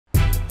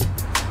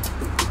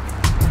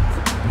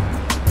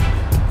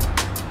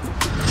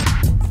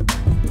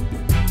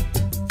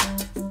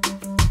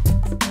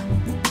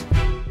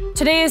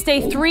Today is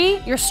day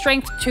 3, your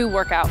Strength 2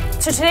 workout.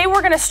 So today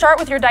we're gonna start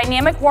with your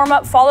dynamic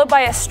warm-up followed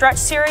by a stretch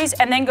series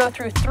and then go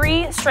through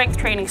 3 strength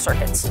training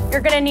circuits. You're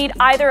gonna need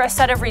either a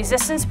set of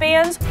resistance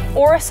bands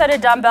or a set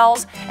of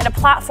dumbbells and a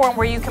platform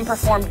where you can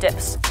perform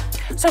dips.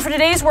 So for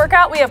today's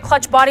workout, we have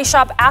Clutch Body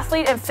Shop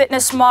athlete and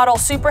fitness model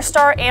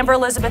superstar Amber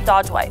Elizabeth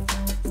Dodge-White.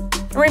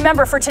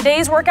 Remember, for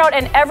today's workout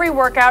and every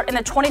workout in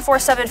the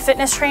 24/7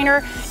 Fitness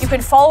Trainer, you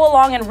can follow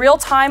along in real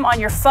time on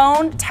your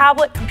phone,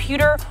 tablet,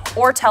 computer,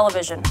 or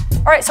television.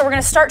 All right, so we're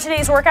gonna start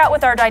today's workout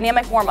with our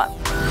dynamic warm-up.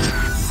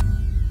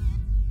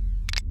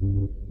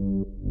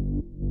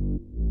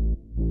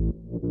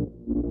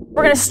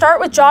 We're gonna start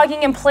with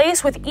jogging in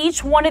place. With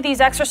each one of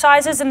these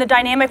exercises in the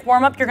dynamic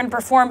warm-up, you're gonna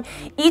perform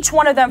each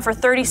one of them for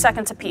 30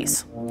 seconds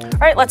apiece. All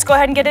right, let's go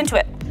ahead and get into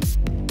it.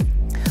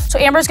 So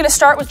Amber's gonna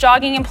start with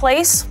jogging in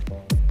place.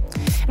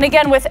 And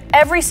again, with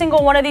every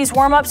single one of these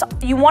warm-ups,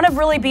 you want to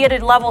really be at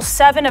a level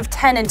 7 of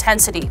 10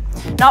 intensity.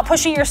 Not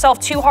pushing yourself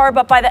too hard,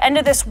 but by the end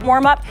of this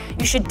warm-up,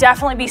 you should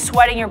definitely be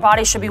sweating. Your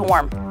body should be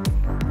warm.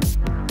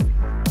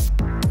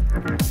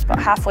 About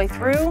halfway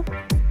through.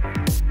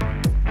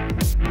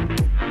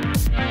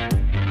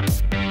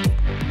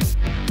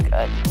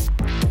 Good.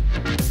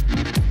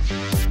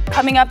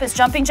 Coming up is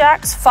jumping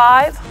jacks.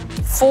 5,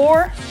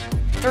 4,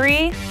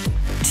 3,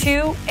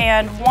 2,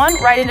 and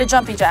 1. Right into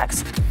jumping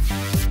jacks.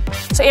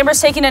 So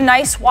Amber's taking a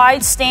nice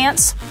wide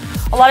stance.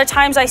 A lot of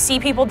times I see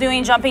people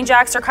doing jumping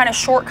jacks, they're kind of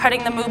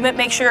shortcutting the movement.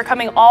 Make sure you're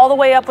coming all the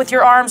way up with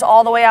your arms,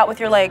 all the way out with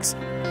your legs.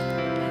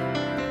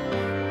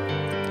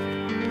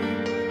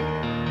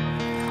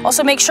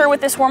 Also make sure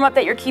with this warm-up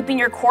that you're keeping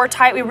your core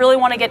tight. We really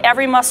want to get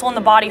every muscle in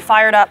the body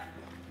fired up.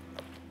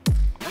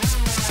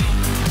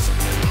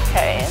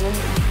 Okay, and then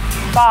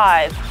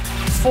 5,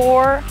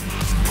 4,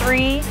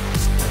 3,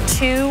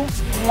 2,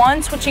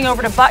 1. Switching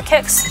over to butt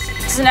kicks.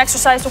 This is an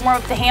exercise to warm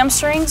up the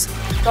hamstrings.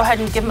 Go ahead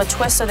and give them a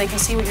twist so they can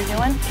see what you're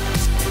doing.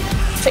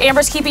 So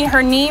Amber's keeping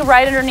her knee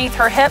right underneath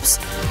her hips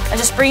and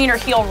just bringing her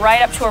heel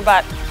right up to her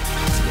butt.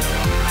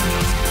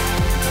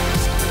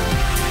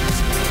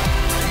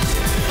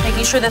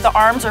 Making sure that the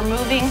arms are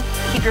moving.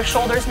 Keep your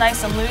shoulders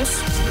nice and loose.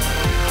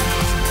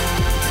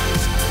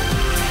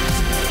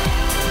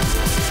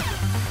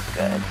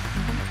 Good.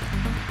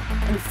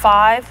 And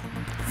 5,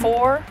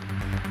 4,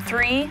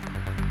 3,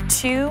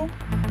 2,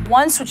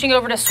 1. Switching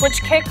over to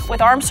switch kick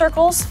with arm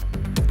circles.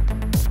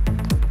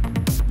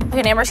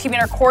 Again, Amber's keeping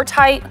her core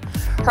tight.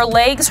 Her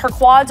legs, her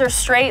quads are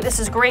straight. This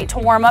is great to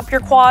warm up your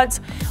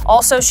quads.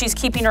 Also, she's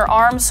keeping her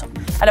arms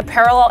at a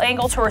parallel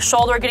angle to her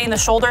shoulder, getting the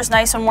shoulders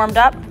nice and warmed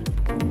up.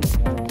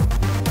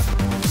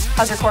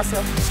 How's your core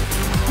feel?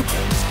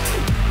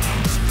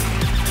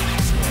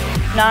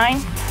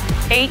 9,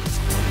 8,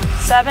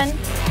 7,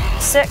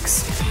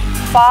 6,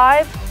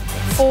 5,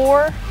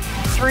 4,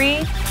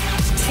 3,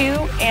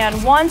 2,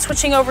 and 1.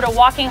 Switching over to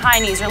walking high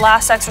knees, your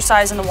last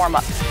exercise in the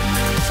warm-up.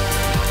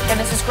 And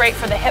this is great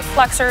for the hip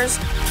flexors.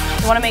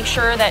 You want to make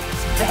sure that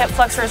the hip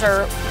flexors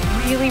are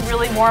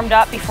really warmed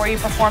up before you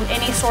perform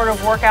any sort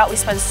of workout. We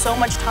spend so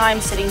much time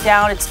sitting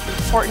down. It's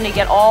important to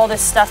get all this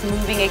stuff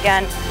moving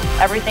again,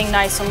 everything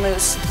nice and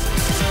loose.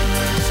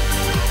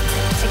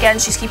 Again,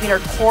 she's keeping her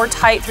core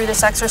tight through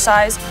this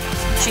exercise.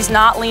 She's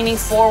not leaning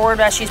forward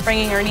as she's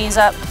bringing her knees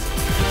up.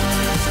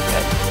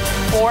 Good.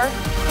 4,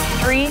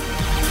 3,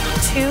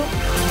 2,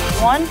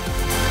 1.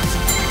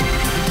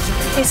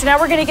 Okay, so now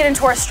we're gonna get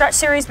into our stretch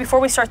series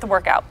before we start the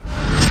workout.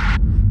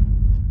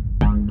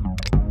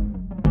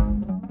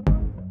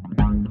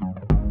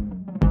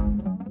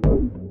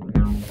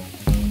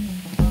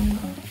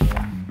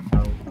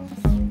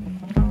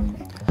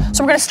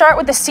 So we're gonna start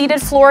with the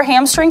seated floor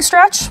hamstring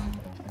stretch.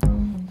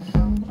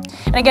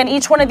 And again,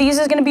 each one of these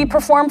is gonna be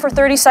performed for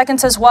 30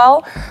 seconds as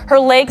well. Her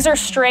legs are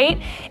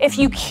straight. If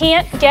you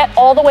can't get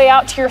all the way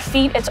out to your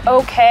feet, it's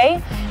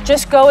okay.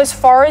 Just go as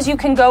far as you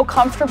can go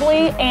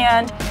comfortably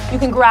and you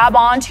can grab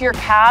onto your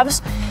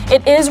calves.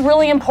 It is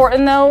really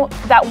important though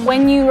that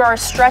when you are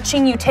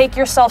stretching, you take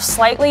yourself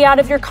slightly out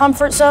of your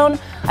comfort zone.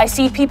 I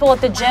see people at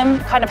the gym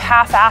kind of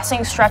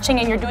half-assing stretching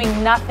and you're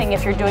doing nothing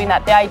if you're doing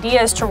that. The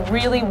idea is to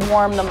really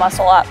warm the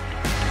muscle up.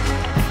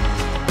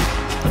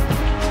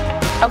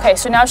 Okay,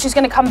 so now she's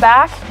gonna come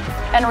back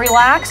and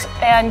relax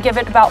and give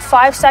it about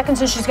 5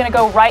 seconds and she's gonna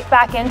go right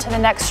back into the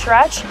next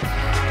stretch.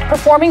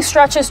 Performing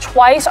stretches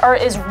twice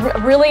is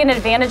really an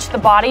advantage to the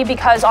body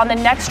because on the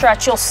next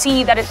stretch, you'll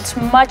see that it's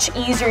much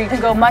easier. You can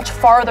go much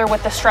farther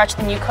with the stretch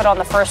than you could on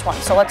the first one.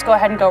 So let's go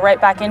ahead and go right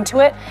back into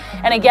it.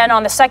 And again,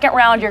 on the second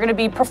round, you're gonna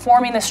be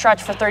performing the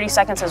stretch for 30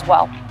 seconds as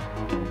well.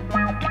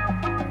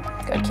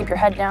 Good, keep your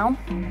head down.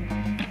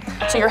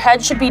 So your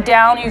head should be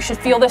down. You should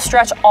feel this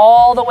stretch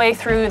all the way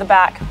through the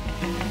back.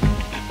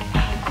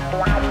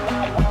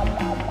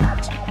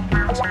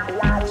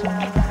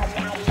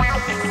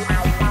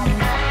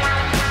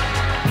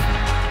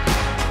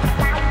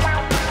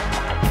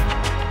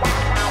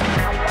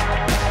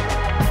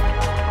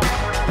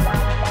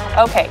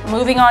 Okay,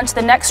 moving on to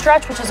the next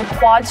stretch, which is a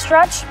quad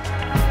stretch.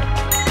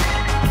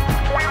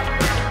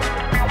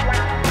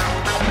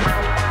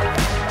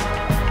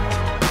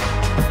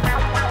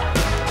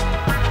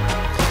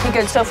 Okay,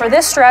 good. So for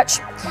this stretch,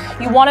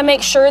 you want to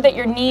make sure that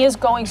your knee is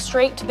going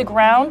straight to the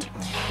ground.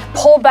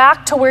 Pull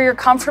back to where you're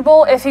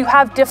comfortable. If you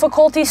have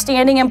difficulty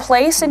standing in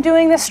place and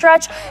doing this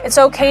stretch, it's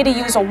okay to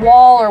use a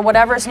wall or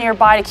whatever's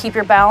nearby to keep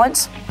your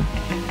balance.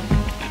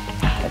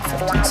 Good,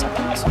 15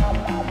 seconds.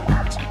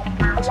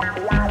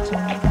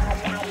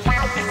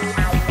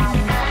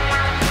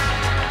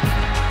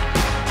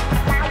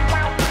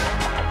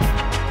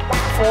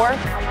 4,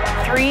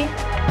 3,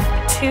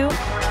 2,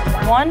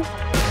 1.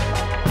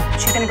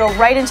 She's gonna go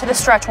right into the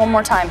stretch one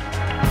more time.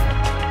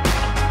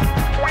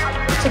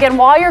 So again,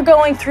 while you're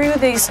going through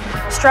these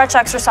stretch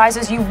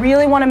exercises, you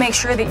really wanna make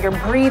sure that you're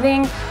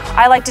breathing.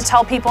 I like to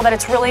tell people that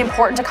it's really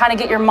important to kind of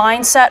get your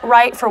mindset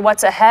right for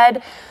what's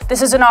ahead.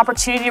 This is an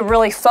opportunity to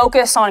really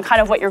focus on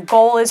kind of what your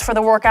goal is for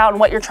the workout and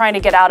what you're trying to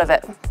get out of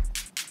it.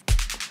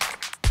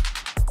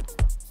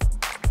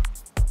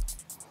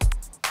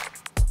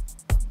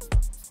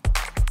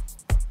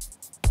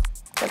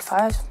 Good,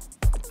 5,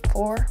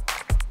 4,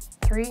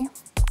 3,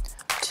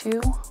 2,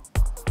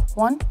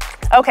 1.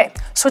 Okay,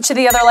 switch to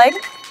the other leg.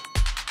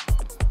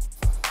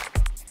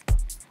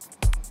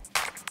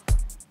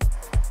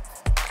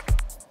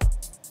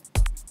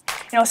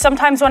 You know,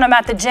 sometimes when I'm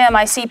at the gym,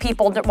 I see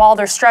people while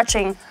they're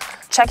stretching,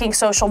 checking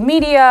social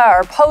media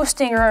or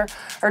posting or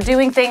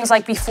doing things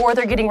like before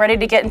they're getting ready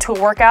to get into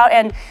a workout.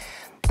 And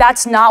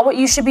that's not what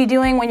you should be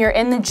doing when you're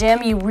in the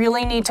gym. You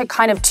really need to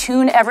kind of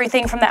tune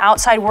everything from the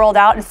outside world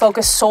out and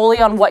focus solely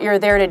on what you're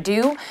there to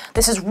do.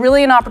 This is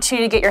really an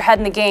opportunity to get your head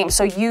in the game,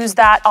 so use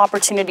that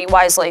opportunity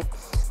wisely.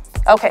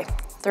 Okay,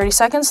 30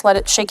 seconds, let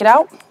it shake it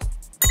out.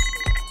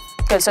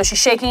 Good, so she's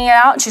shaking it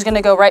out and she's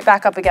gonna go right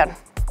back up again.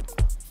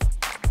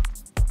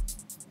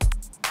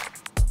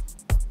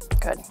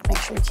 Good, make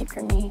sure you keep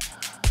your knee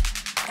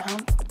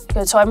down.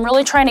 Good, so I'm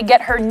really trying to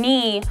get her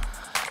knee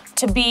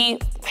to be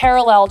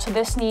parallel to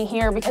this knee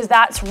here because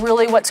that's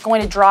really what's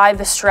going to drive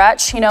the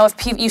stretch. You know, if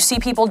you see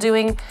people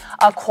doing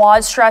a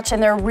quad stretch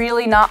and they're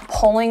really not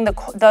pulling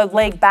the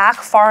leg back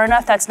far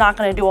enough, that's not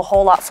gonna do a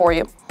whole lot for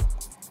you.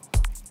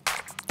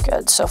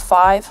 Good, so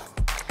 5,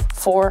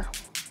 4,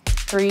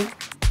 3,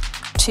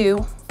 2,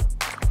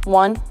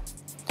 1.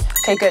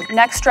 Okay, good.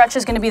 Next stretch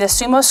is gonna be the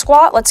sumo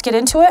squat. Let's get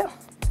into it.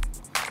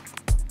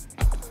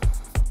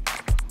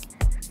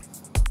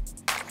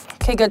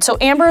 Okay, good. So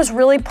Amber is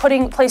really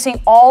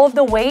placing all of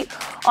the weight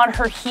on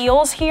her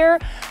heels here.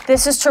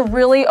 This is to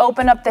really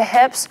open up the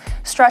hips,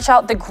 stretch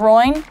out the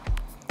groin.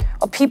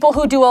 People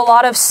who do a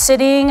lot of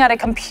sitting at a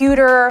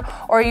computer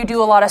or you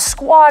do a lot of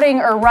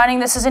squatting or running,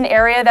 this is an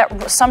area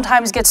that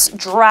sometimes gets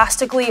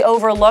drastically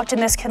overlooked,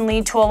 and this can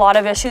lead to a lot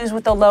of issues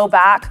with the low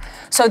back.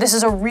 So this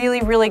is a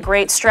really, really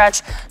great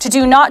stretch to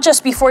do not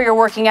just before you're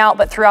working out,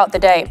 but throughout the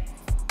day.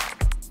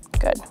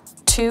 Good.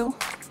 2,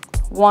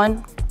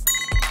 1.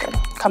 Good.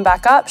 Come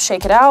back up,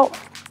 shake it out.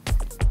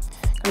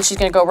 And she's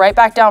gonna go right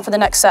back down for the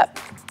next set.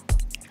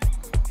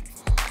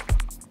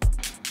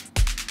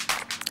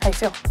 How you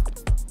feel?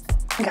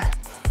 Okay.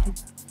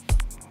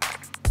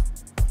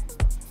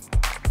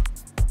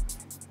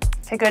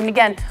 Okay, good. And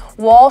again,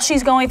 while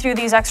she's going through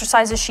these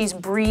exercises, she's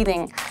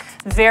breathing.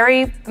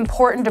 Very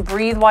important to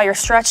breathe while you're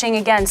stretching.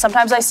 Again,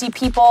 sometimes I see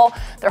people,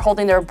 they're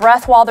holding their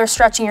breath while they're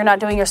stretching. You're not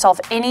doing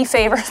yourself any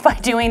favors by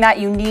doing that.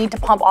 You need to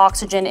pump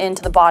oxygen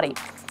into the body.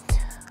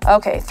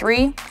 Okay,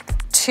 3,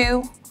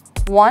 2,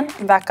 1,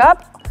 and back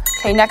up.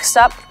 Okay, next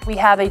up, we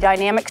have a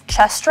dynamic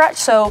chest stretch.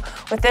 So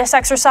with this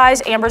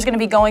exercise, Amber's gonna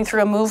be going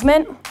through a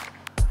movement,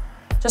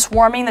 just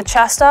warming the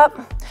chest up.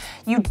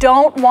 You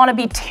don't wanna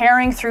be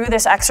tearing through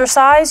this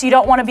exercise. You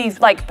don't wanna be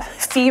like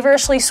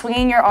feverishly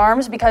swinging your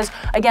arms because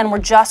again, we're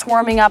just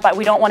warming up.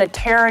 We don't wanna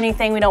tear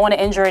anything. We don't wanna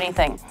injure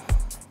anything.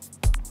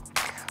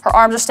 Her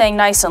arms are staying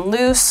nice and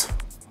loose.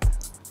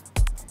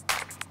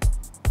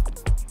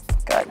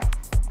 Good.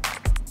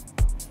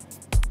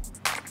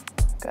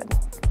 Good.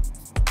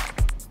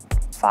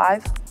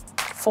 5,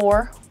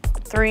 4,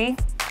 3,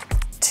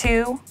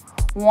 2,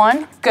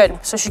 1. Good.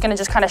 So she's gonna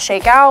just kind of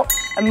shake out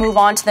and move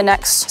on to the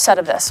next set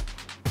of this.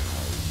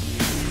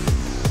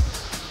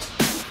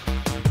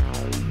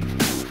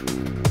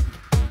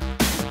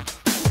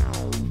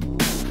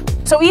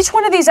 So each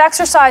one of these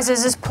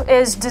exercises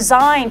is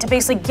designed to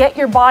basically get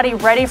your body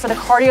ready for the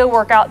cardio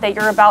workout that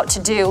you're about to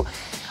do.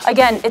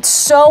 Again, it's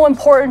so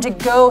important to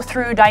go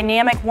through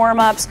dynamic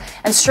warm-ups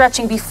and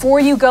stretching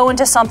before you go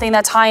into something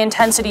that's high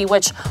intensity,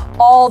 which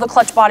all the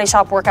Clutch Body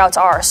Shop workouts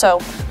are. So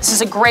this is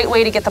a great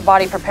way to get the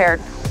body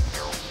prepared.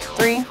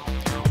 3,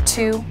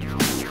 2,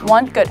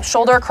 1, good.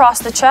 Shoulder across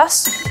the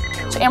chest.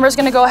 So Amber's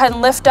gonna go ahead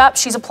and lift up.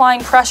 She's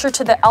applying pressure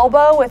to the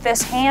elbow with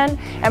this hand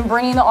and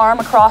bringing the arm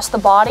across the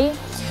body.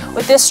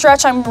 With this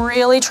stretch, I'm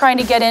really trying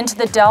to get into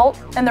the delt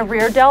and the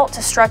rear delt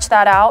to stretch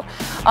that out.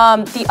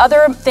 The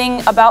other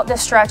thing about this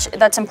stretch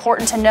that's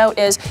important to note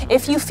is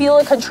if you feel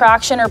a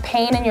contraction or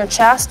pain in your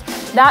chest,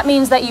 that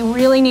means that you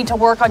really need to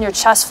work on your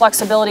chest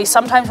flexibility.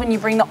 Sometimes when you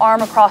bring the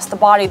arm across the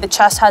body, the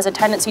chest has a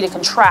tendency to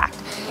contract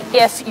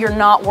if you're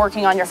not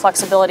working on your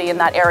flexibility in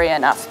that area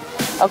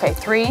enough. Okay,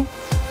 3,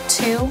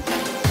 2,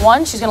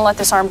 1. She's gonna let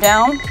this arm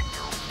down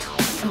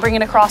and bring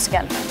it across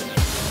again.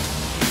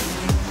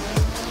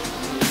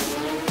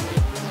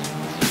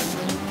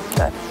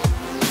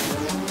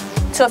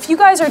 So if you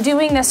guys are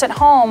doing this at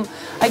home,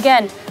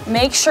 again,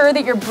 make sure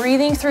that you're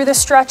breathing through the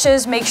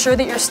stretches, make sure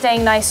that you're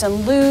staying nice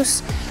and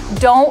loose.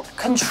 Don't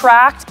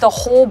contract the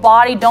whole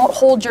body, don't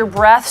hold your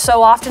breath.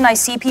 So often I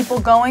see people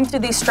going through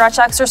these stretch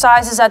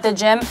exercises at the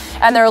gym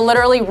and they're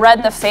literally red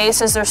in the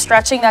face as they're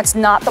stretching. That's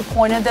not the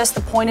point of this.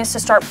 The point is to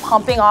start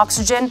pumping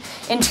oxygen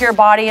into your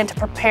body and to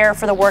prepare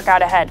for the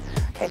workout ahead.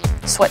 Okay,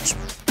 switch.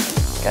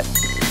 Good.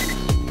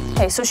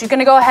 Okay, so she's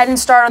gonna go ahead and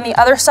start on the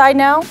other side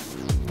now.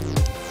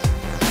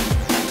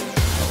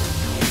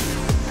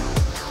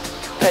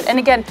 Good, and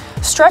again,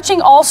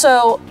 stretching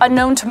also,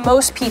 unknown to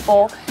most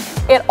people,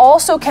 it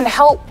also can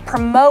help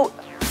promote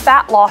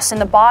fat loss in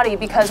the body,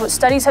 because what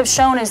studies have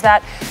shown is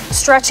that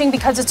stretching,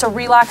 because it's a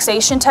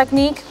relaxation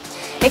technique,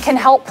 it can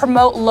help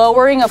promote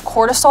lowering of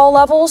cortisol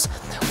levels,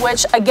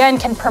 which again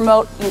can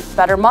promote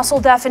better muscle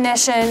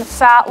definition,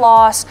 fat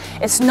loss.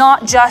 It's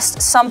not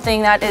just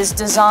something that is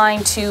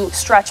designed to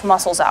stretch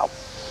muscles out.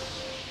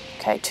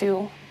 Okay,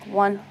 2,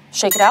 1,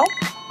 shake it out.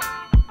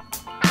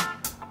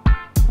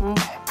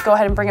 Okay, go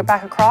ahead and bring it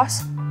back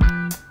across.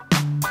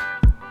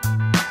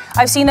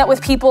 I've seen that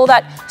with people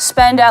that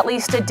spend at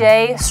least a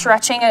day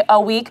stretching a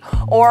week,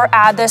 or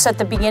add this at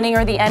the beginning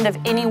or the end of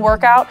any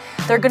workout,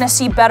 they're gonna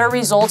see better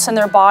results in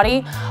their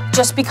body,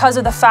 just because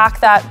of the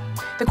fact that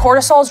the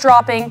cortisol is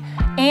dropping,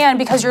 and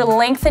because you're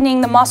lengthening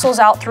the muscles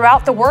out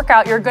throughout the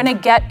workout, you're gonna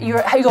get you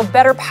have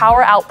better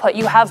power output.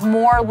 You have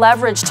more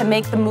leverage to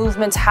make the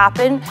movements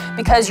happen,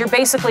 because you're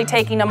basically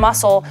taking a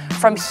muscle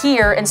from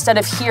here instead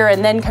of here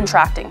and then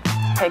contracting.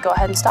 Okay, go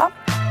ahead and stop.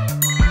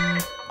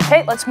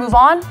 Okay, let's move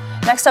on.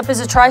 Next up is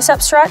a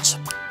tricep stretch.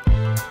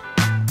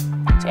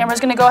 So Amber's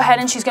gonna go ahead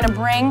and she's gonna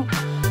bring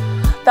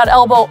that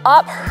elbow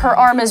up, her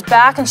arm is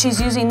back, and she's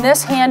using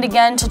this hand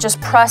again to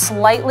just press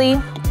lightly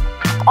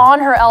on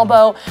her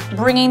elbow,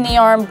 bringing the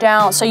arm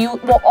down. So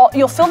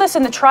you'll feel this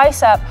in the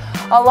tricep.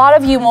 A lot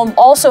of you will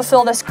also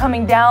feel this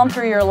coming down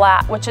through your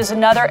lat, which is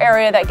another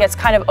area that gets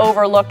kind of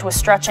overlooked with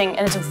stretching,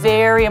 and it's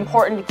very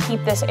important to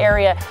keep this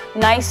area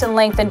nice and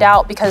lengthened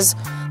out, because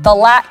the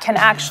lat can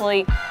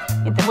actually,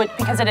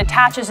 because it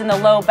attaches in the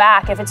low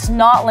back, if it's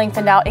not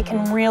lengthened out, it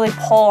can really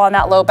pull on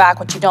that low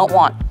back, which you don't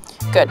want.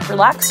 Good,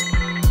 relax.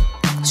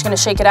 Just gonna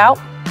shake it out.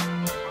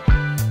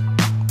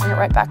 Bring it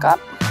right back up.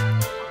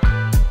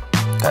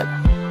 Good.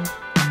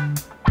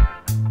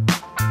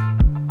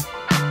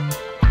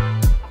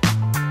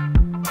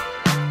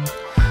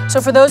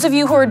 So for those of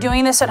you who are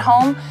doing this at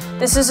home,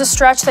 this is a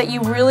stretch that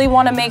you really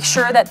wanna make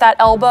sure that that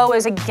elbow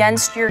is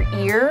against your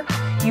ear.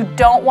 You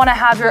don't want to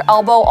have your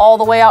elbow all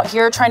the way out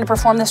here trying to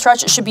perform the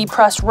stretch. It should be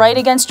pressed right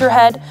against your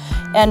head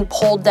and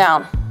pulled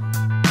down.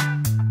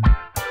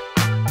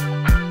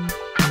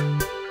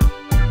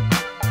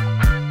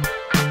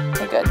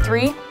 Okay, good.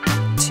 3,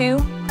 2,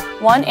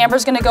 1.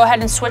 Amber's going to go ahead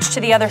and switch to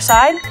the other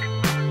side.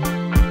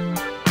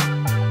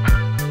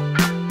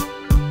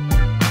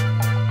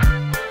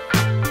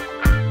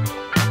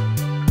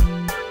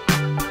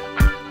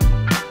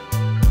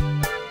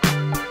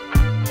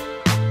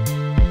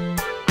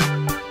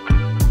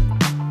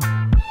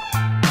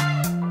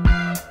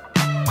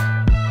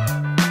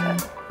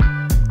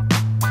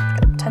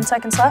 Good. 10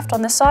 seconds left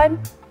on this side.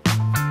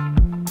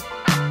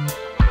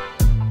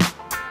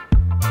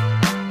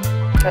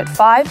 Good.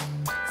 5,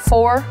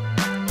 4,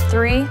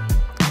 3,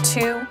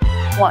 2,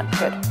 1.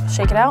 Good.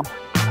 Shake it out.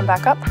 Come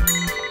back up.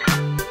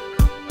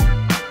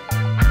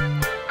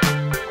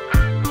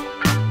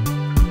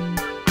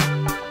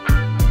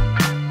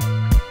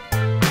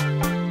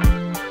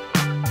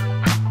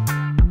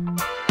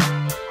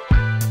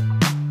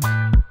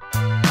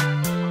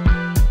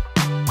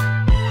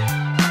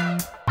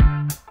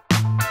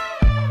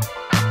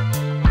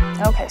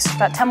 Okay, so we've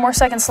got 10 more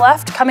seconds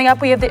left. Coming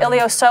up, we have the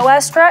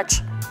iliopsoas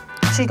stretch.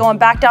 She's going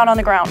back down on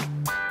the ground.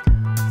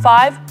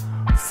 5,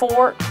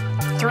 4,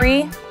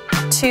 3,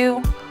 2,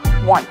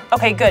 1.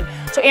 Okay, good.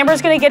 So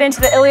Amber's gonna get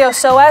into the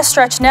iliopsoas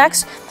stretch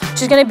next.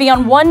 She's gonna be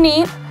on one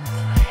knee,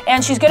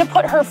 and she's gonna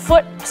put her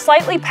foot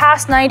slightly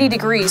past 90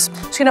 degrees.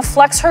 She's gonna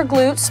flex her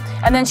glutes,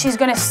 and then she's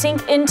gonna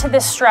sink into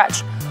this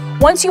stretch.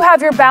 Once you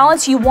have your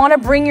balance, you wanna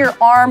bring your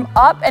arm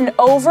up and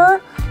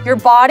over your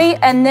body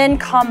and then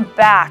come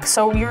back.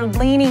 So you're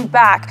leaning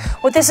back.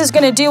 What this is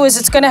gonna do is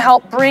it's gonna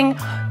help bring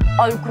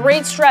a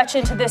great stretch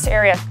into this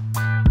area.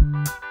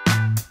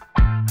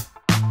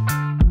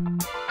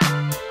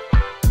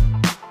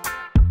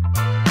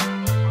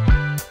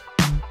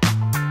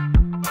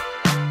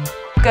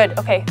 Good,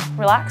 okay,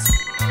 relax.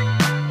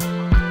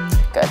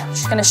 Good,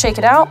 she's gonna shake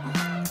it out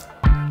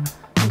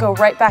and go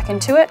right back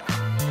into it.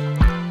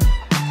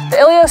 The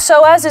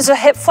iliopsoas is a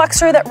hip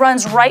flexor that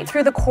runs right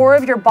through the core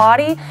of your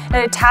body and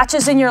it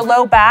attaches in your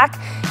low back.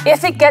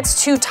 If it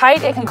gets too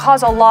tight, it can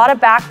cause a lot of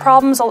back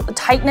problems,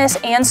 tightness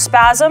and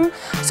spasm.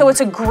 So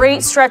it's a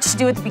great stretch to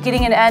do at the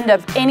beginning and end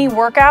of any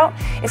workout.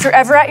 If you're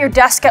ever at your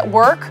desk at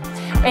work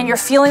and you're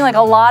feeling like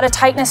a lot of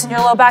tightness in your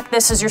low back,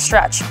 this is your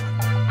stretch.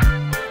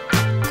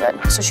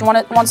 Good, so she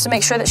wants to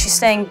make sure that she's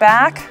staying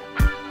back.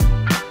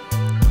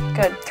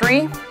 Good,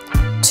 3,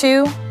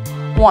 2,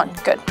 1,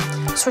 good.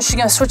 So she's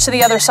gonna switch to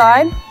the other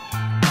side.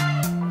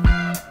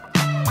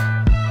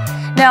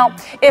 Now,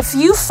 if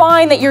you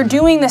find that you're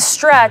doing this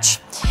stretch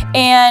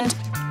and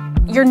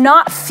you're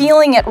not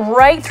feeling it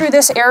right through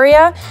this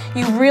area,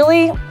 you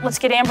really, let's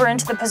get Amber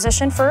into the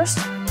position first.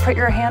 Put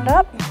your hand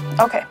up.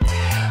 Okay.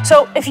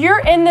 So if you're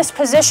in this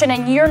position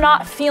and you're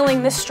not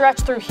feeling this stretch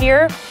through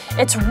here,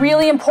 it's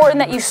really important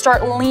that you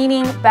start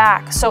leaning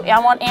back. So I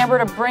want Amber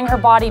to bring her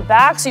body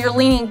back, so you're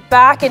leaning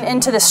back and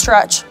into the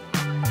stretch.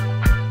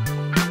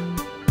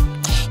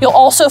 You'll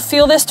also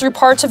feel this through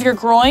parts of your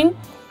groin.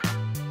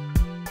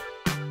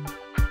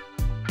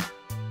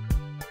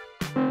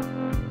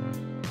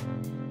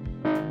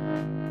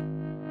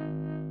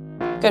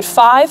 Good,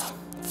 5,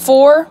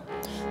 4,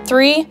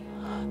 3,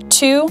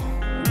 2,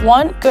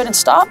 1, good, and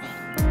stop.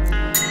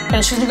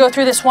 And she's gonna go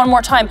through this one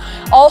more time.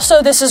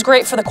 Also, this is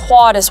great for the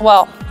quad as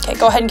well. Okay,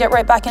 go ahead and get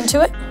right back into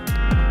it.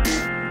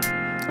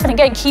 And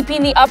again,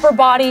 keeping the upper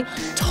body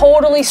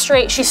totally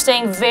straight. She's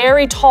staying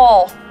very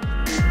tall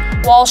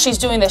while she's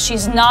doing this.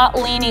 She's not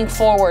leaning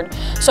forward.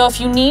 So if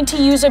you need to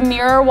use a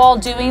mirror while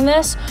doing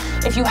this,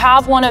 if you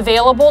have one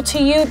available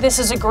to you, this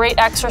is a great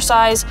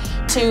exercise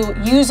to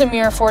use a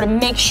mirror for, to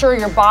make sure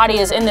your body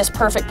is in this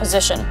perfect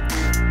position.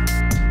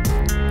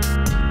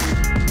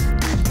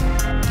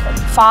 Good.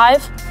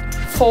 5,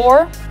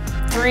 4,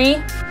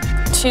 3,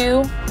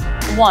 2,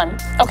 1.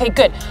 Okay,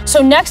 good.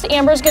 So next,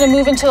 Amber's gonna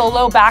move into a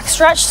low back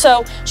stretch.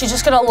 So she's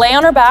just gonna lay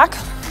on her back.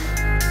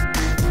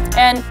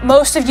 And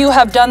most of you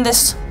have done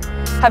this,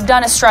 have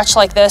done a stretch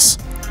like this.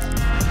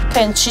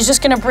 Okay, and she's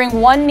just gonna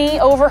bring one knee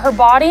over her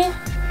body.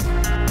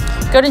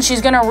 Good, and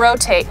she's gonna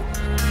rotate.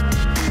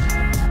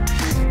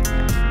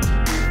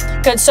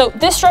 Good, so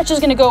this stretch is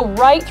gonna go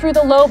right through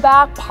the low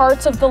back,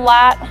 parts of the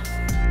lat.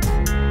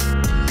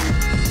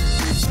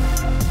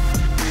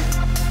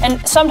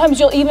 And sometimes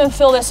you'll even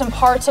feel this in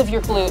parts of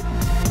your glute.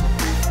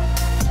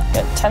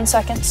 Good, 10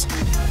 seconds.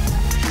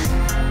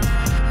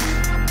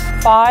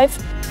 5,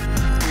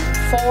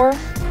 4,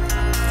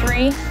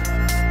 3,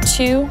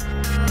 2,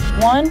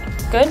 1,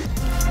 good.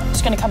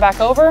 Just gonna come back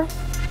over,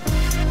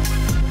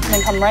 and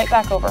then come right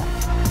back over.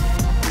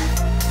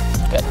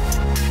 Good.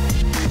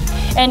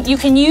 And you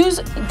can use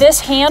this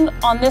hand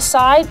on this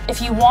side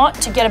if you want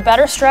to get a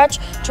better stretch,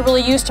 to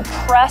really use to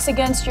press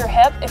against your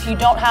hip if you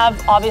don't have,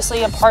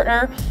 obviously, a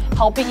partner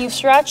helping you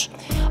stretch.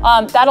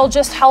 That'll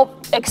just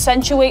help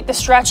accentuate the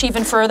stretch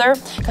even further,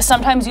 because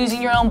sometimes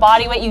using your own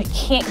body weight, you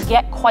can't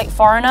get quite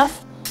far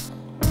enough.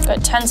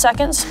 Good, 10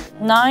 seconds.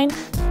 9,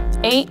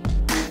 8,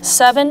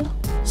 7,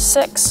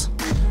 6,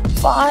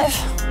 5,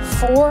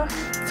 4,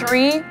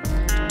 3,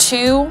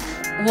 2,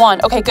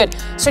 1. Okay, good.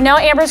 So now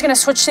Amber's gonna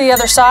switch to the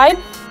other side.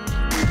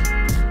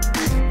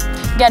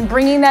 Again,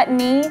 bringing that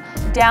knee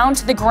down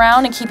to the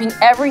ground and keeping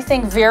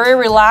everything very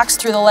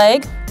relaxed through the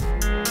leg.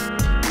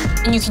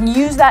 And you can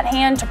use that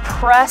hand to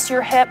press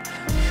your hip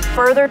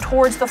further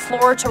towards the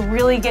floor to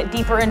really get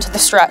deeper into the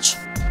stretch.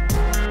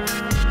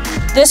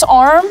 This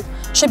arm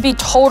should be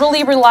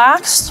totally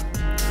relaxed.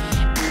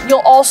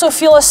 You'll also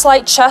feel a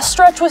slight chest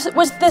stretch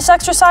with this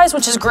exercise,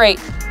 which is great.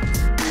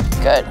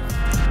 Good.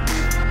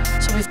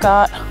 So we've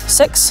got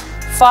 6,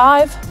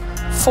 5,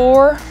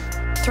 4,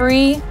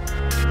 3,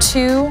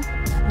 2,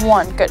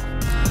 1. Good.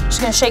 Just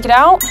gonna shake it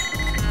out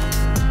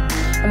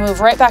and move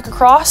right back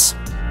across.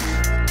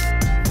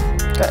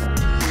 Good.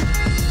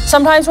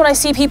 Sometimes when I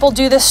see people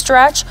do this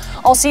stretch,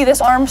 I'll see this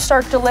arm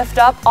start to lift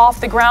up off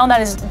the ground.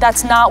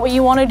 That's not what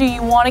you want to do.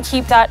 You want to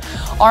keep that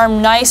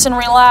arm nice and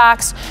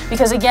relaxed,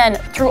 because again,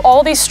 through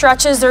all these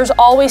stretches, there's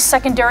always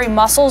secondary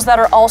muscles that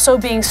are also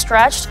being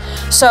stretched.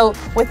 So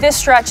with this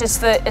stretch, it's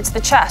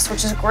the chest,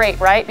 which is great,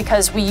 right?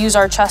 Because we use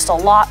our chest a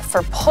lot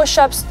for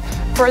push-ups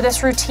for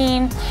this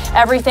routine,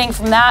 everything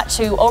from that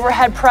to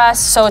overhead press.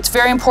 So it's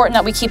very important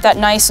that we keep that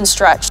nice and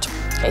stretched.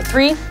 Okay,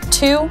 3,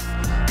 2,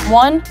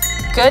 1.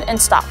 Good,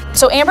 and stop.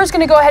 So Amber's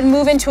gonna go ahead and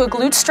move into a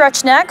glute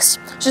stretch next.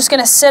 She's just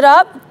gonna sit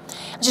up,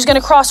 and she's gonna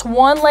cross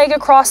one leg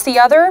across the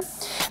other,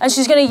 and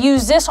she's gonna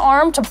use this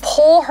arm to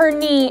pull her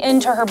knee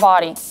into her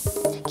body,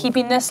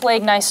 keeping this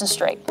leg nice and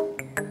straight.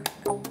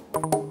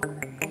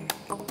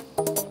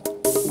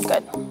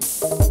 Good.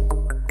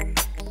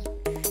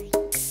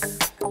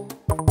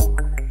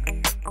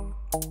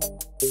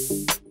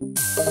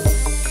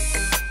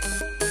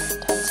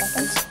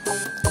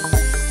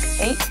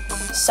 Eight,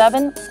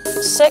 7,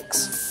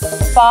 6,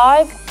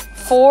 5,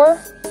 4,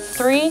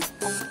 3,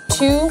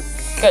 2,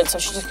 good. So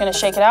she's just gonna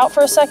shake it out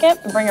for a second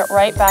and bring it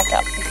right back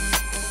up.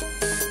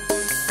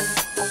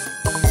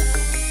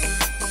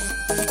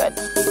 Good.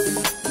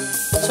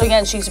 So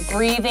again, she's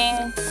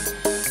breathing.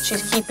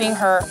 She's keeping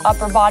her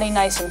upper body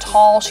nice and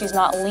tall. She's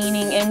not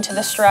leaning into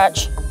the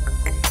stretch.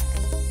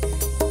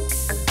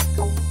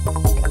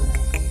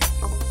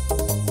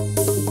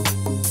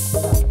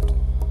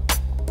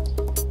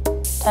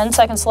 10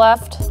 seconds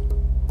left.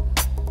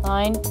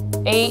 9,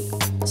 8,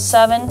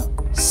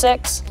 7,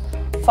 6,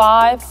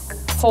 5,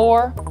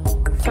 4,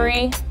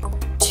 3,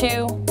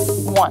 2,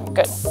 1.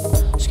 Good.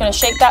 Just gonna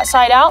shake that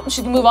side out, and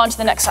she's gonna move on to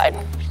the next side.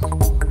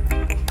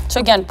 So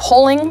again,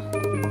 pulling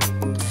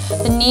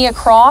the knee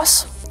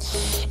across.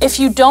 If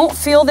you don't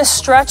feel this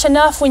stretch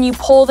enough when you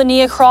pull the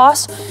knee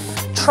across,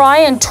 try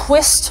and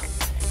twist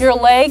your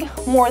leg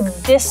more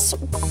this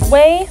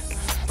way.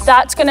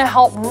 That's gonna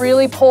help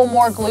really pull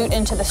more glute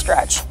into the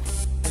stretch.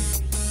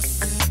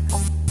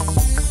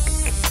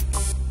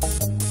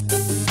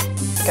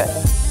 Good.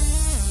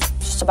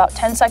 Just about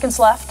 10 seconds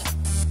left.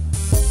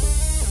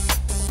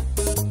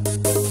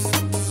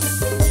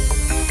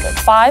 Good.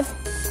 5,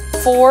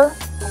 4,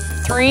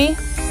 3,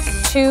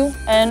 2,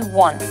 and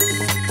 1.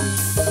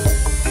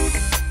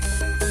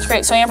 It's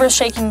great. So Amber's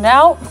shaking it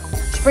out.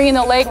 She's bringing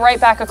the leg right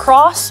back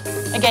across.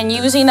 Again,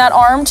 using that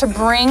arm to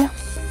bring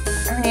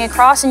her knee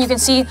across, and you can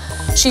see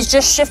she's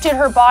just shifted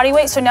her body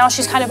weight, so now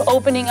she's kind of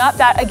opening up.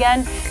 That,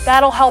 again,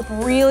 that'll help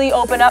really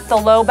open up the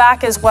low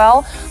back as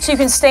well. So you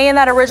can stay in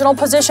that original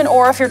position,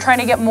 or if you're trying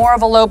to get more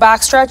of a low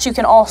back stretch, you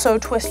can also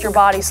twist your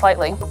body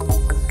slightly.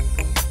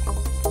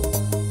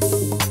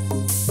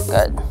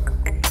 Good.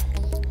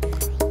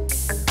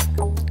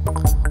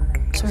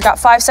 So we've got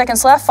 5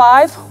 seconds left.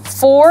 5,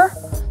 4,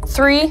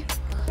 3,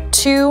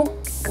 2,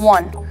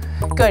 1.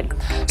 Good.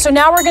 So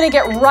now we're gonna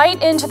get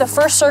right into the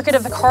first circuit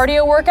of the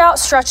cardio workout.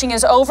 Stretching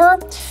is over.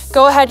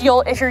 Go ahead,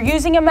 if you're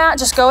using a mat,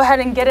 just go ahead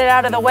and get it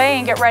out of the way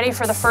and get ready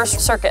for the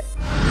first circuit.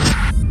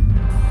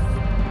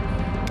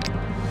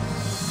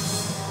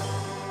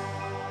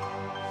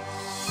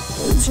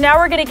 So now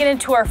we're gonna get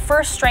into our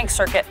first strength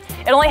circuit.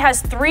 It only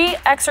has 3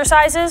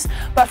 exercises,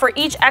 but for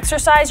each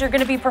exercise, you're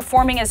gonna be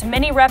performing as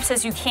many reps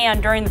as you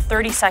can during the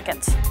 30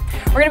 seconds.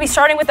 We're gonna be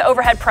starting with the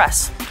overhead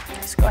press.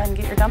 Okay, so go ahead and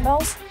get your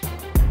dumbbells.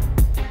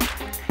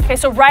 Okay,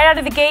 so right out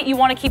of the gate, you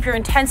wanna keep your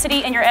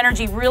intensity and your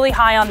energy really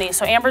high on these.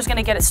 So Amber's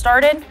gonna get it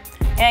started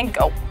and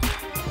go.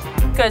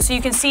 Good, so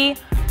you can see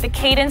the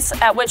cadence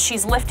at which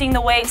she's lifting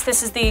the weights.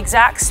 This is the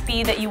exact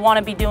speed that you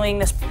wanna be doing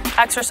this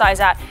exercise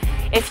at.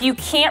 If you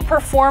can't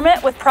perform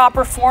it with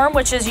proper form,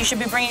 which is you should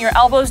be bringing your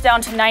elbows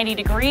down to 90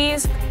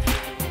 degrees,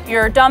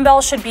 your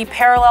dumbbells should be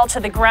parallel to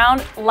the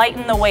ground,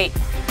 lighten the weight.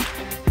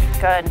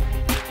 Good.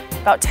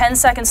 About 10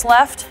 seconds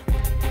left.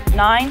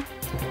 9,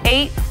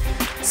 8,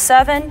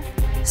 7,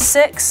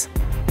 6,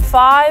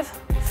 5,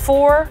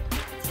 4,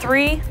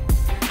 3,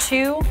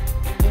 2,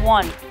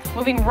 1.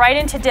 Moving right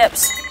into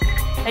dips.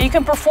 Now you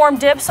can perform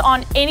dips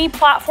on any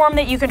platform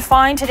that you can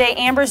find. Today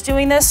Amber's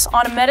doing this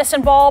on a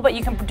medicine ball, but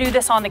you can do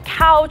this on the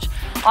couch,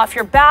 off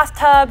your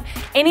bathtub,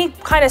 any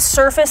kind of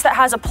surface that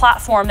has a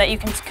platform that you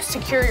can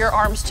secure your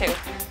arms to.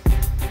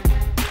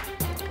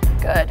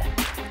 Good.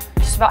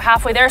 Just about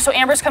halfway there. So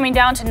Amber's coming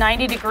down to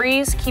 90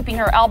 degrees, keeping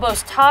her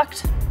elbows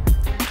tucked.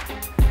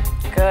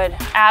 Good.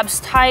 Abs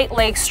tight,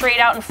 legs straight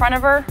out in front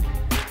of her.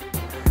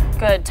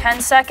 Good.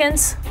 10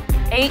 seconds.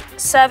 8,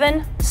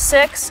 7,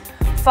 6,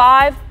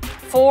 5,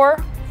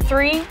 4,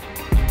 3,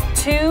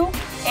 2,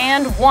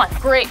 and 1.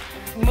 Great.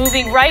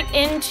 Moving right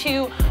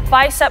into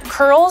bicep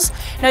curls.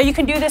 Now you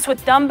can do this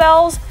with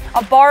dumbbells,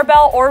 a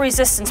barbell, or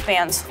resistance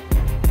bands.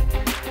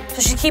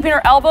 So she's keeping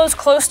her elbows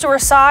close to her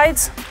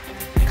sides,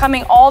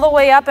 coming all the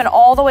way up and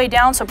all the way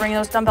down. So bring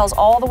those dumbbells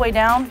all the way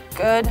down.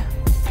 Good.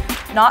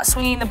 Not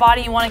swinging the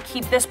body. You want to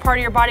keep this part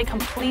of your body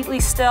completely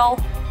still.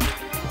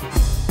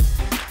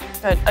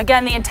 Good.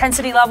 Again, the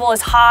intensity level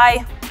is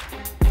high.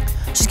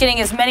 She's getting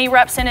as many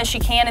reps in as she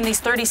can in these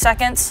 30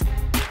 seconds.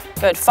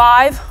 Good.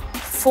 5,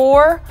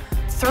 4,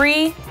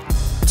 3,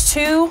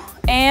 2,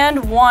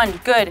 and 1.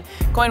 Good.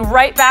 Going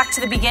right back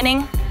to the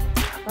beginning,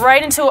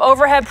 right into an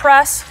overhead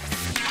press.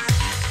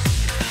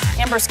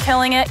 Amber's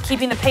killing it,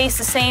 keeping the pace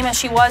the same as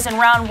she was in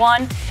round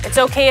 1. It's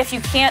okay if you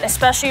can't,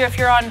 especially if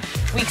you're on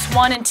weeks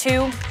 1 and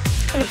 2.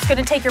 It's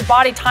gonna take your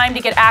body time to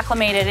get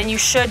acclimated, and you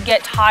should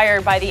get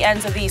tired by the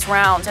ends of these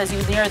rounds as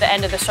you near the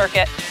end of the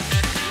circuit.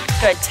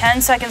 Good. 10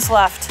 seconds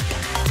left.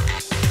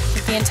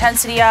 Keep the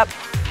intensity up.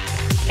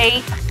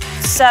 8,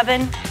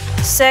 7,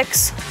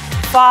 6,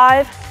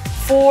 5,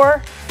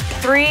 4,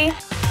 3,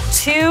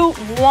 2,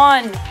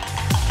 1.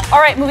 All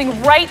right, moving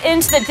right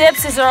into the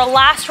dips. This is our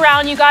last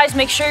round, you guys.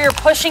 Make sure you're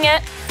pushing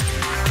it.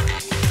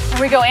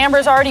 Here we go.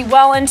 Amber's already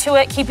well into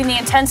it, keeping the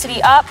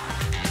intensity up.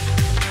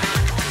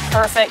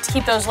 Perfect.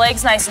 Keep those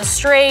legs nice and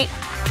straight.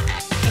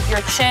 Keep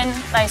your chin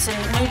nice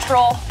and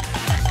neutral.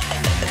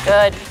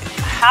 Good.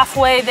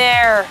 Halfway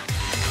there.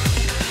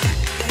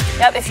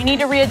 Yep, if you need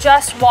to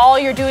readjust while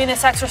you're doing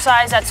this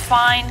exercise, that's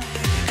fine.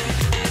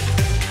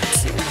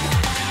 2, 3,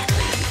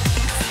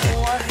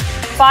 4.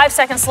 5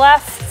 seconds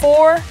left.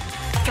 4,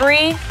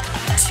 3,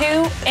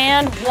 2,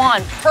 and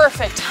 1.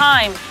 Perfect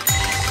time.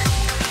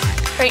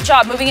 Great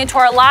job. Moving into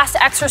our last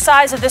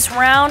exercise of this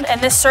round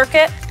and this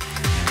circuit.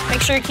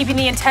 Make sure you're keeping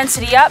the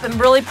intensity up and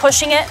really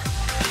pushing it,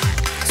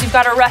 because you've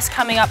got a rest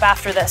coming up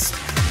after this.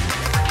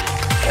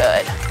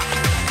 Good.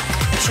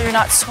 Make sure you're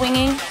not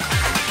swinging.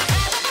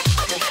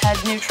 Your head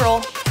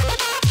neutral.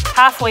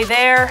 Halfway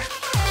there.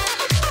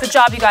 Good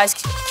job, you guys.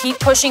 Keep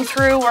pushing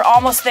through. We're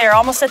almost there,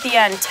 almost at the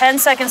end. 10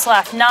 seconds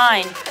left.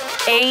 9,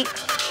 8,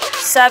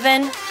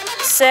 7,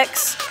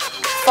 6,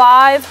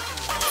 5,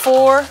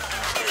 4,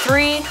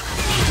 3,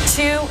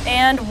 2,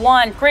 and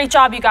 1. Great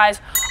job, you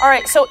guys. All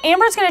right, so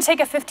Amber's gonna take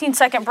a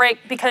 15-second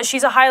break because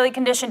she's a highly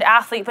conditioned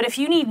athlete, but if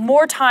you need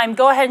more time,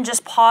 go ahead and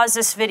just pause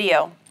this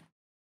video.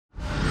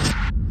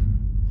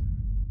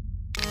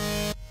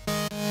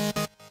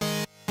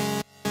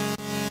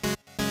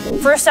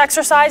 First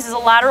exercise is a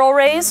lateral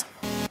raise.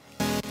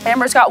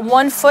 Amber's got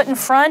one foot in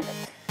front.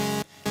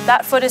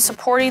 That foot is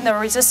supporting the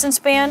resistance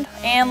band,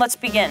 and let's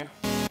begin.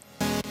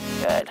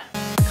 Good.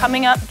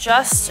 Coming up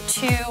just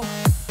to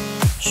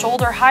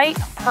shoulder height,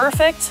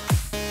 perfect.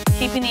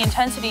 Keeping the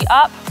intensity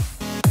up.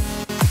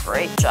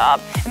 Great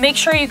job. And make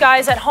sure you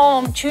guys at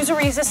home choose a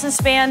resistance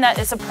band that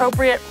is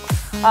appropriate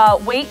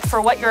weight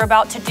for what you're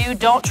about to do.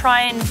 Don't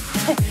try and,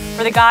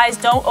 for the guys,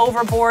 don't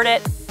overboard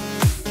it.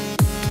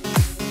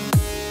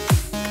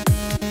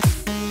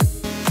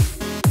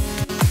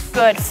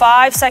 Good,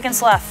 5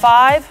 seconds left.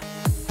 5,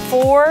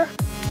 4,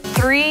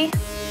 3,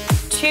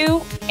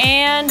 2,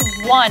 and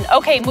 1.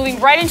 Okay, moving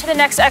right into the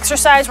next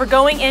exercise, we're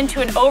going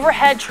into an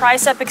overhead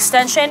tricep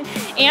extension.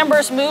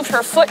 Amber's moved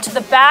her foot to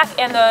the back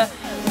and the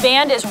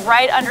band is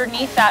right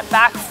underneath that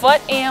back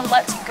foot, and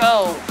let's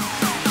go.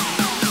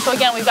 So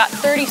again, we've got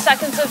 30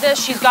 seconds of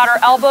this. She's got her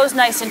elbows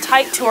nice and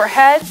tight to her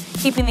head,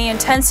 keeping the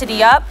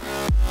intensity up.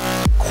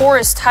 Core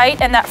is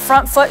tight, and that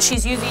front foot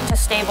she's using to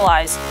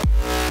stabilize.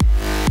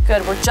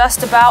 Good, we're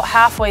just about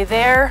halfway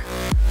there.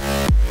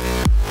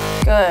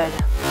 Good.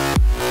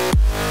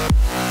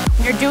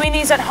 When you're doing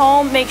these at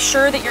home, make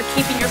sure that you're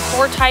keeping your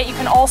core tight. You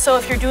can also,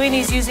 if you're doing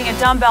these using a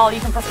dumbbell, you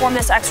can perform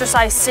this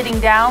exercise sitting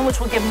down, which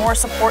will give more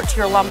support to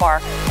your lumbar.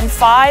 In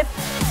 5,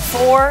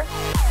 4,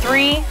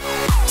 3,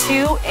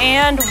 2,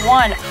 and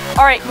 1.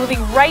 All right, moving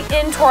right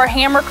into our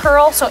hammer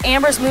curl. So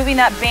Amber's moving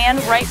that band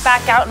right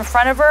back out in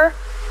front of her,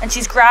 and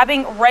she's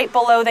grabbing right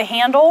below the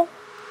handle.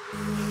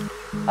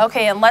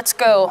 Okay, and let's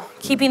go.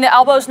 Keeping the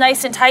elbows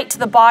nice and tight to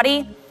the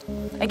body.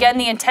 Again,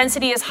 the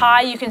intensity is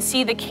high. You can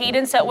see the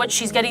cadence at which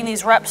she's getting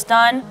these reps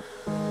done.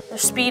 The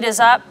speed is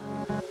up.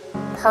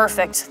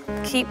 Perfect.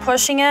 Keep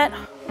pushing it.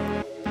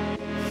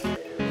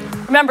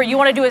 Remember, you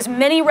want to do as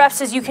many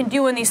reps as you can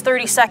do in these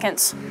 30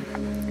 seconds.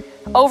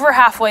 Over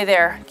halfway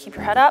there. Keep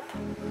your head up.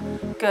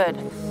 Good.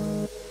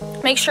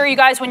 Make sure you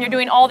guys, when you're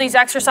doing all these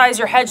exercises,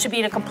 your head should be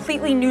in a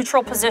completely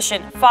neutral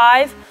position.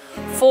 5,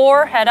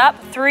 4, head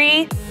up.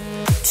 3,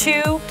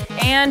 2,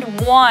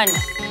 and 1.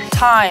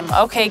 Time.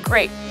 Okay,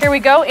 great. Here we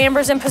go.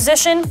 Amber's in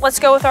position. Let's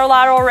go with our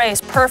lateral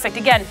raise. Perfect.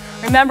 Again,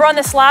 remember on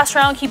this last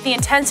round, keep the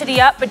intensity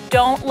up, but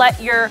don't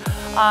let your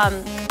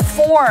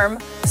form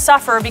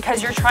suffer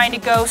because you're trying to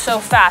go so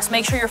fast.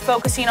 Make sure you're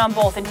focusing on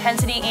both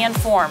intensity and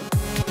form.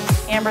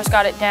 Amber's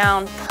got it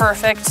down.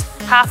 Perfect.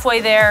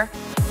 Halfway there.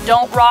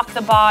 Don't rock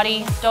the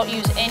body. Don't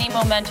use any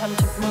momentum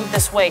to move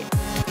this weight.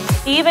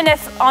 Even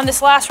if on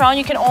this last round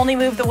you can only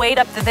move the weight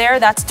up to there,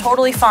 that's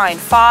totally fine.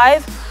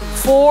 5,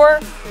 4,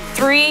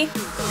 3,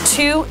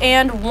 2,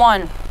 and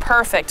 1.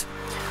 Perfect.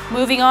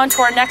 Moving on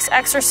to our next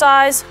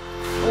exercise.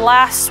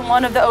 Last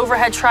one of the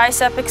overhead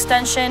tricep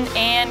extension,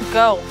 and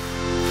go.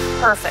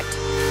 Perfect.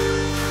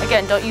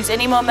 Again, don't use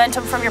any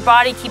momentum from your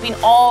body, keeping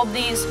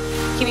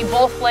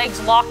both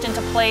legs locked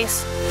into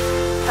place.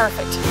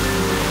 Perfect.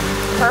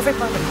 Perfect,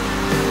 perfect.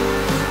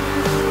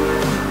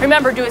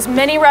 Remember, do as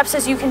many reps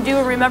as you can do,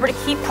 and remember to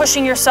keep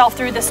pushing yourself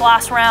through this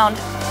last round.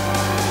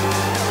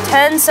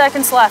 10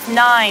 seconds left.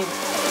 9,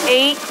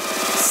 8,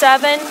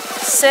 7,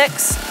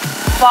 6,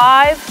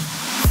 5,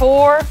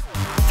 4,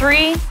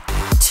 3,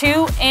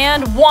 2,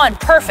 and 1.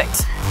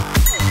 Perfect.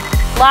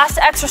 Last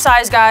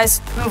exercise, guys.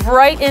 Move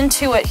right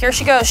into it. Here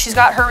she goes. She's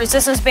got her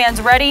resistance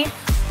bands ready.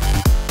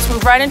 Let's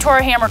move right into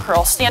our hammer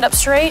curl. Stand up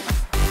straight.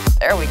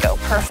 There we go.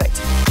 Perfect.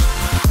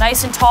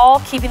 Nice and tall,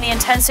 keeping the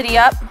intensity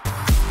up.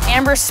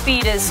 Amber's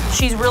speed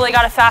she's really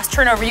got a fast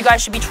turnover. You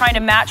guys should be trying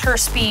to match her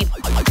speed.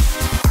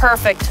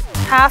 Perfect.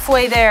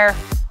 Halfway there.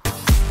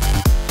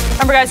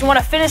 Remember, guys, you want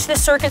to finish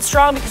this circuit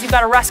strong because you've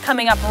got a rest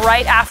coming up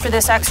right after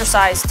this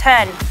exercise.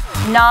 10,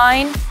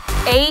 9,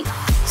 8,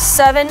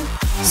 7,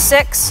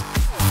 6,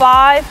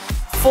 5,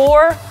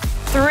 4,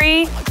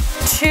 3,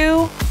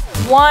 2,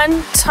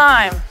 1,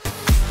 time.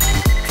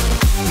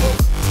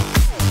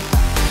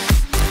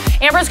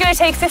 Amber's going to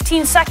take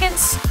 15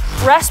 seconds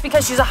rest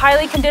because she's a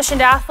highly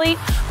conditioned athlete,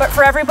 but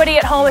for everybody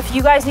at home, if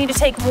you guys need to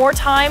take more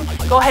time,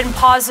 go ahead and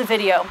pause the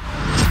video.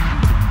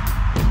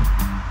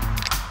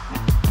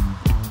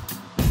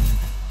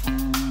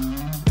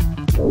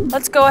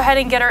 Let's go ahead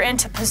and get her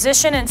into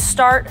position and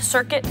start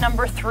circuit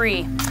number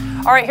 3.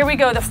 All right, here we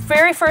go. The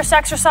very first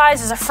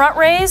exercise is a front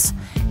raise.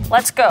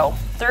 Let's go.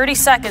 30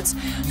 seconds.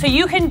 So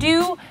you can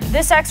do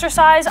this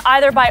exercise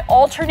either by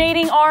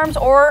alternating arms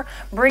or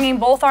bringing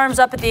both arms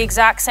up at the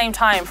exact same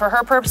time. For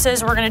her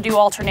purposes, we're going to do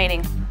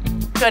alternating.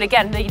 Good.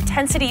 Again, the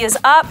intensity is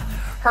up.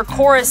 Her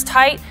core is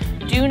tight.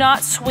 Do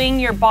not swing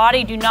your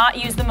body. Do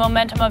not use the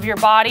momentum of your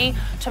body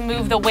to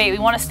move the weight. We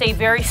want to stay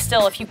very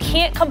still. If you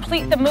can't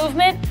complete the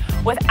movement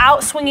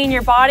without swinging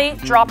your body,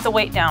 drop the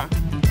weight down.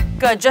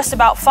 Good. Just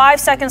about 5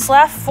 seconds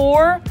left.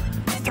 4,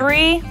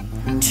 3,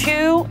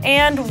 2,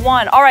 and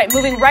 1. All right,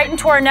 moving right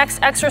into our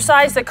next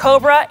exercise, the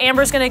Cobra.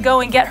 Amber's going to go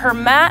and get her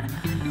mat,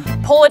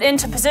 pull it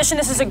into position.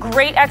 This is a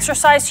great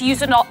exercise to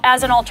use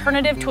as an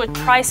alternative to a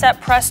tricep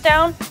press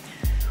down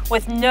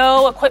with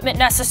no equipment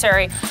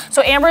necessary.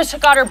 So Amber's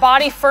got her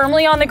body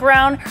firmly on the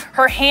ground.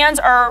 Her hands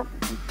are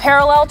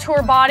parallel to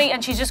her body,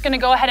 and she's just going to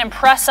go ahead and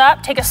press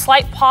up. Take a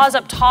slight pause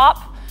up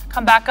top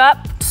Come back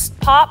up,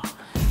 pop,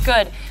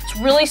 good. It's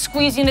really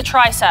squeezing the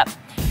tricep.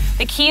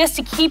 The key is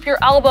to keep your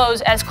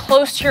elbows as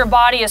close to your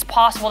body as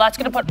possible. That's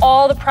gonna put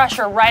all the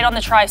pressure right on the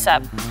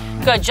tricep.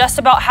 Good, just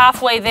about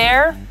halfway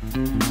there.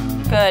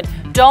 Good.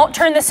 Don't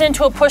turn this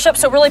into a push-up,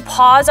 so really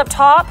pause up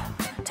top.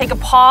 Take a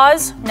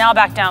pause, now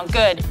back down,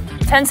 good.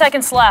 10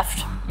 seconds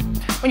left.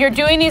 When you're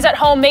doing these at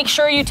home, make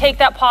sure you take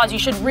that pause. You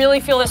should really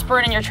feel this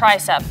burn in your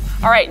tricep.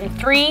 All right, in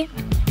 3,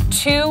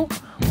 2,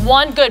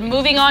 1, good.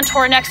 Moving on to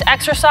our next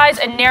exercise,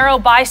 a narrow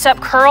bicep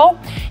curl.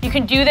 You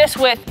can do this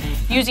with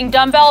using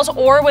dumbbells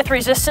or with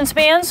resistance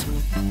bands.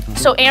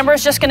 So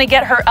Amber's just gonna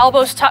get her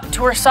elbows tucked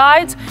to her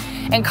sides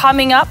and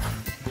coming up,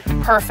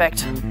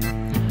 perfect.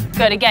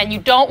 Good, again, you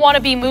don't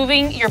wanna be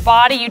moving your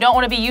body, you don't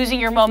wanna be using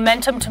your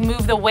momentum to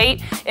move the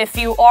weight. If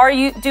you are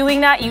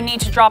doing that, you need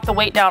to drop the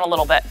weight down a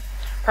little bit.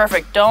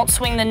 Perfect, don't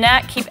swing the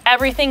neck, keep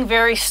everything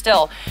very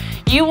still.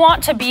 You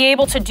want to be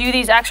able to do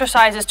these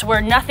exercises to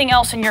where nothing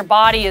else in your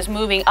body is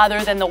moving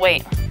other than the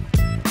weight.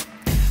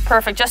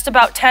 Perfect, just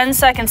about 10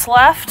 seconds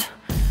left.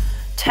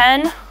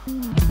 10,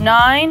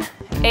 9,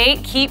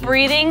 8, keep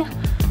breathing.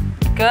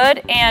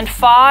 Good, and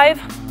 5,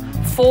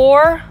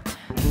 4,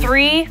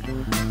 3,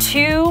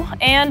 2,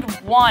 and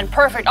 1.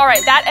 Perfect, all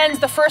right, that ends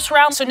the first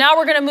round. So now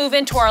we're gonna move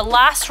into our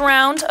last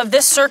round of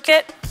this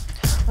circuit.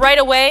 Right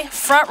away,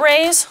 front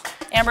raise.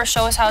 Amber,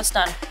 show us how it's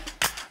done.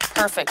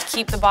 Perfect,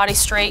 keep the body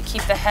straight,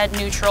 keep the head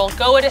neutral.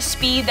 Go at a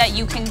speed that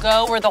you can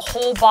go where the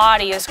whole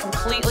body is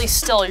completely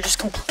still. You're just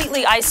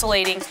completely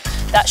isolating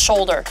that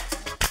shoulder.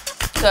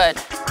 Good.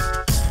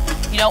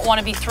 You don't want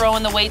to be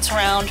throwing the weights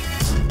around.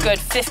 Good,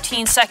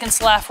 15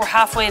 seconds left, we're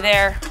halfway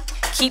there.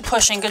 Keep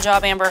pushing, good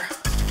job, Amber.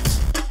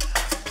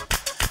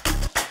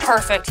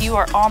 Perfect, you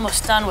are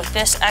almost done with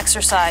this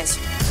exercise.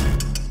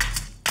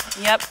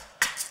 Yep,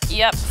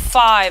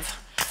 5,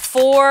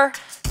 4,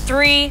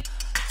 3,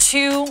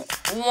 2,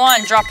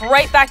 1. Drop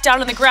right back down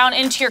to the ground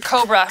into your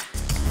cobra.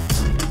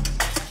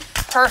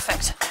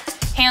 Perfect.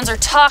 Hands are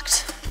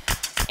tucked.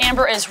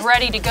 Amber is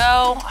ready to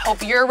go. I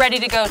hope you're ready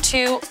to go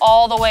too,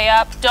 all the way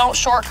up. Don't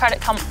shortcut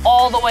it, come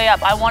all the way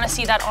up. I wanna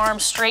see that arm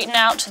straighten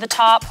out to the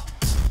top.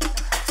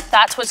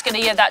 That's what's gonna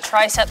give that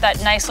tricep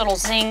that nice little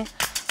zing.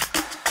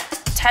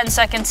 10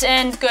 seconds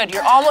in, good,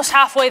 you're almost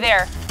halfway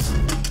there.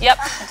 Yep,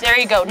 there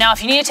you go. Now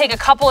if you need to take a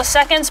couple of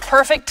seconds,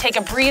 perfect, take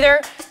a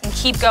breather and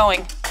keep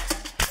going.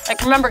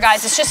 Like remember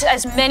guys, it's just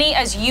as many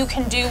as you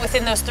can do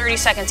within those 30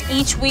 seconds.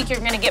 Each week you're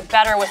gonna get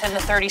better within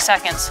the 30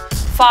 seconds.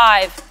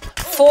 5,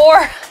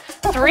 4,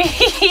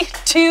 3,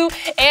 2,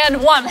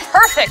 and 1.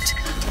 Perfect.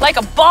 Like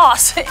a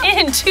boss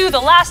into the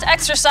last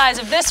exercise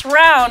of this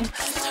round.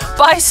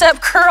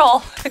 Bicep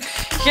curl.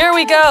 Here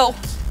we go.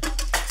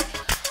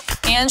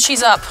 And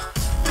she's up.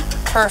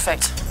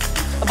 Perfect.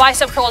 A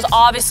bicep curl is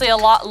obviously a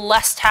lot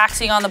less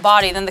taxing on the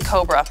body than the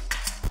cobra.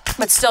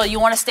 But still, you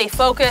want to stay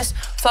focused.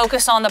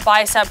 Focus on the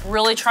bicep,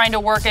 really trying to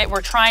work it.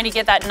 We're trying to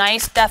get that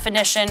nice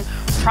definition,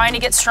 trying to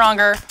get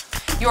stronger.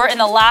 You're in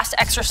the last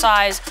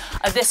exercise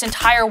of this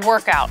entire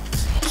workout.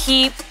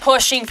 Keep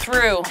pushing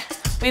through.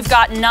 We've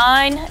got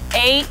 9,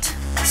 8,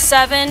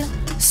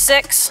 7,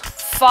 6,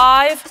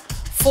 5,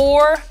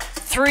 4,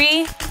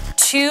 3,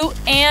 2,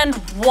 and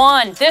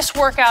 1. This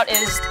workout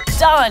is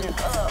done.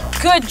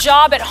 Good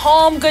job at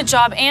home. Good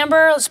job,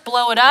 Amber. Let's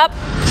blow it up.